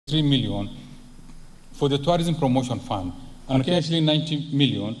3 million for the Tourism Promotion Fund and Kenya 90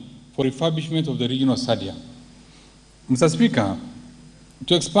 million for refurbishment of the regional stadium. Mr. Speaker,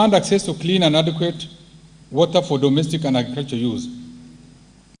 to expand access to clean and adequate water for domestic and agricultural use,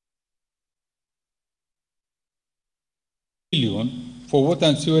 billion for water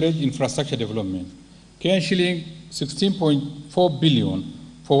and sewerage infrastructure development, Kenya 16.4 billion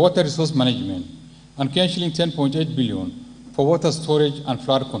for water resource management, and Kenya 10.8 billion for water storage and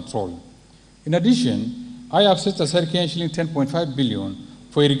flood control. In addition, I have set aside Kenya 10.5 billion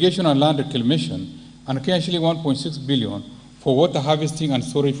for irrigation and land reclamation, and Kenya 1.6 billion for water harvesting and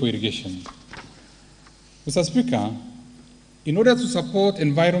storage for irrigation. Mr. Speaker, in order to support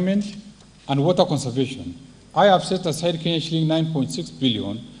environment and water conservation, I have set aside Kenya 9.6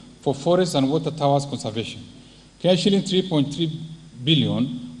 billion for forest and water towers conservation, Kenya 3.3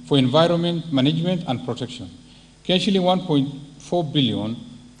 billion for environment management and protection, Kenya 1.4 billion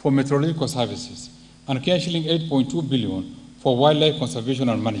for meteorological services, and Kenya 8.2 billion for wildlife conservation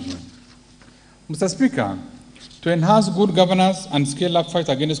and management. Mr. Speaker, to enhance good governance and scale up fight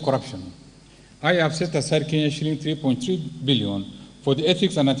against corruption, I have set aside Kenya 3.3 billion for the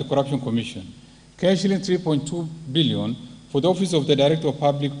Ethics and Anti-Corruption Commission, Kenya 3.2 billion for the Office of the Director of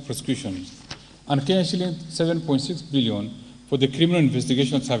Public Prosecutions, and Kenya 7.6 billion for the Criminal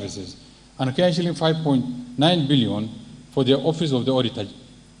Investigation Services, and Kenya 5.9 billion for the Office of the Auditor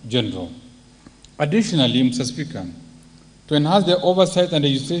General. Additionally, Mr. Speaker, to enhance the oversight and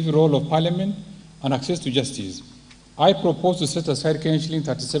legislative role of Parliament and access to justice, I propose to set aside Kenya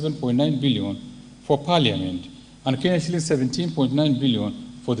 37.9 billion for Parliament and Kenya 17.9 billion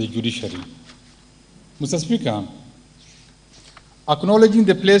for the judiciary. Mr. Speaker, acknowledging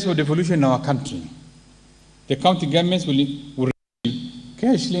the place of devolution in our country, the county governments will receive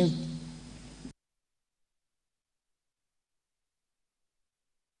Kenya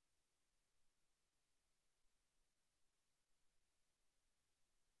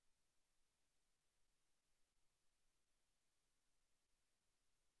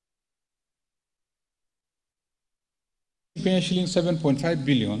Kenya 7.5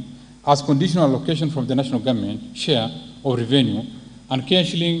 billion as conditional allocation from the national government share of revenue, and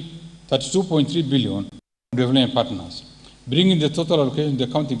Kenya 32.3 billion from development partners, bringing the total allocation to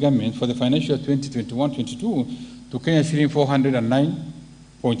the county government for the financial year 2021-22 to Kenya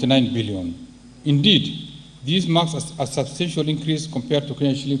 409.9 billion. Indeed, this marks a substantial increase compared to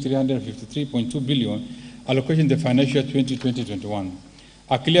Kenya 353.2 billion allocation in the financial year 2020-21,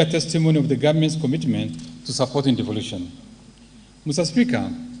 a clear testimony of the government's commitment to supporting devolution. Mr. Speaker,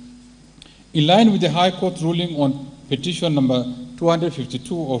 in line with the High Court ruling on petition number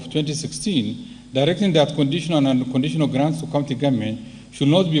 252 of 2016, directing that conditional and unconditional grants to county government should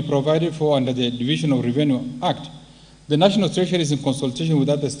not be provided for under the Division of Revenue Act, the National Treasury is in consultation with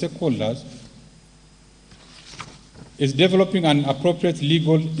other stakeholders is developing an appropriate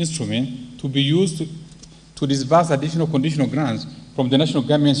legal instrument to be used to disburse additional conditional grants from the national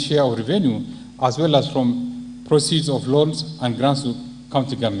government's share of revenue, as well as from proceeds of loans and grants to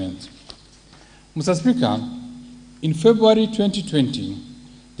county governments. Mr. Speaker, in February 2020,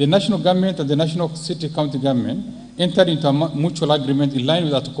 the national government and the national city county government entered into a mutual agreement in line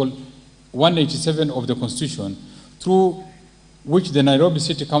with Article 187 of the Constitution, through which the Nairobi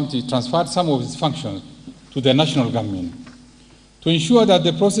City County transferred some of its functions to the national government. To ensure that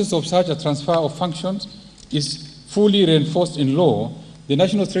the process of such a transfer of functions is fully reinforced in law, the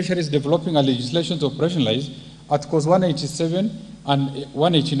National Treasury is developing a legislation to operationalize Articles 187 and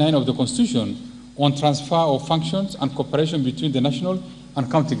 189 of the Constitution on transfer of functions and cooperation between the national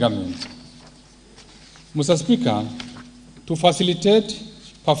and county governments. Mr. Speaker, to facilitate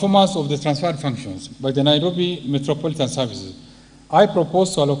performance of the transferred functions by the Nairobi Metropolitan Services, I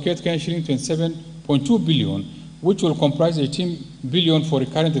propose to allocate Kenya 27.2 billion, which will comprise 18 billion for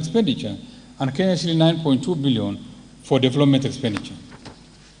recurrent expenditure and Kenya 9.2 billion for development expenditure.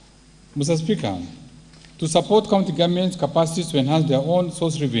 Mr. Speaker, to support county governments' capacities to enhance their own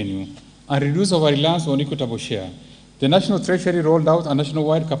source revenue and reduce our reliance on equitable share, the National Treasury rolled out a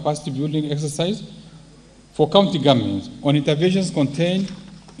nationwide capacity building exercise for county governments on interventions contained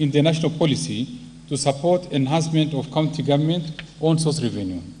in the national policy to support enhancement of county government own source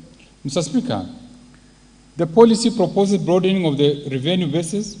revenue. Mr. Speaker, the policy proposes broadening of the revenue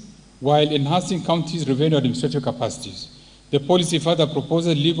basis while enhancing counties' revenue administrative capacities. The policy further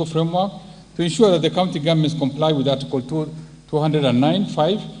proposes legal framework to ensure that the county governments comply with Article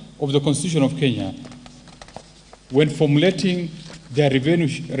 209(5) of the Constitution of Kenya when formulating their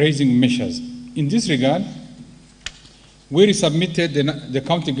revenue-raising measures. In this regard, we resubmitted the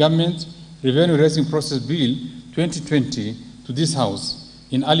County Government Revenue Raising Process Bill 2020 to this House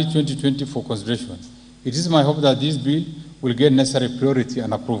in early 2020 for consideration. It is my hope that this bill will get necessary priority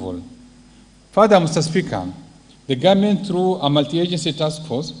and approval. Further, Mr. Speaker, the government, through a multi-agency task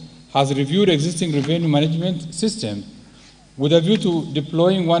force, has reviewed existing revenue management systems with a view to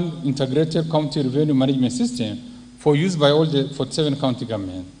deploying one integrated county revenue management system for use by all the 47 county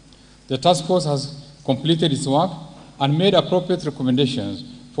governments. The task force has completed its work and made appropriate recommendations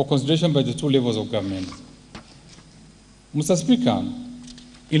for consideration by the two levels of government. Mr. Speaker,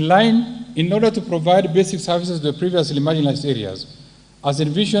 in order to provide basic services to the previously marginalized areas, as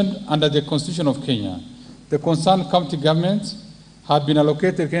envisioned under the Constitution of Kenya, the concerned county governments have been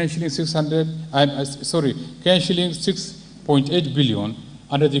allocated Kenyan shilling 6.8 billion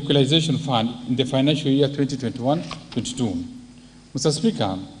under the Equalization Fund in the financial year 2021-22. Mr.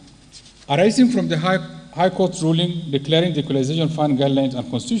 Speaker, arising from the High Court ruling declaring the Equalization Fund guidelines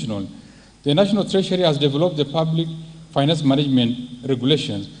unconstitutional, the National Treasury has developed the Public Finance Management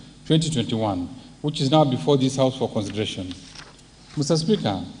Regulations 2021, which is now before this House for consideration. Mr.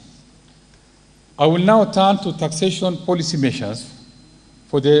 Speaker, I will now turn to taxation policy measures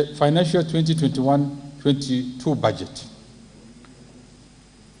for the financial 2021-22 budget.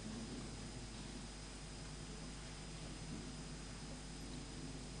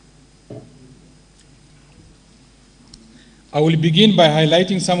 I will begin by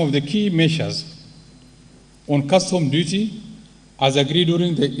highlighting some of the key measures on custom duty as agreed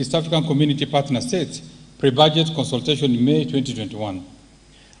during the East African Community Partner States pre-budget consultation in May 2021.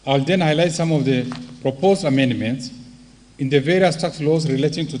 I will then highlight some of the proposed amendments in the various tax laws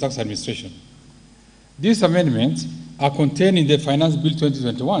relating to tax administration. These amendments are contained in the Finance Bill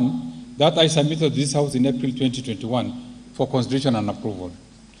 2021 that I submitted to this House in April 2021 for consideration and approval.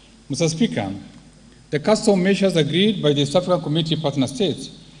 Mr. Speaker, the custom measures agreed by the East African Community Partner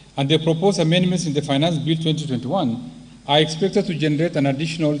States and the proposed amendments in the Finance Bill 2021 are expected to generate an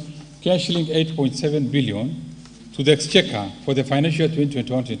additional shilling 8.7 billion to the Exchequer for the financial year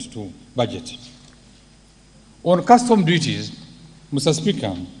 2021-22 budget. On custom duties, Mr.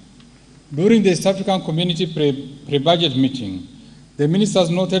 Speaker, during the East African Community pre-budget meeting, the ministers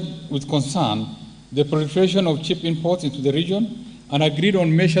noted with concern the proliferation of cheap imports into the region and agreed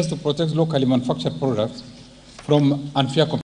on measures to protect locally manufactured products from unfair competition.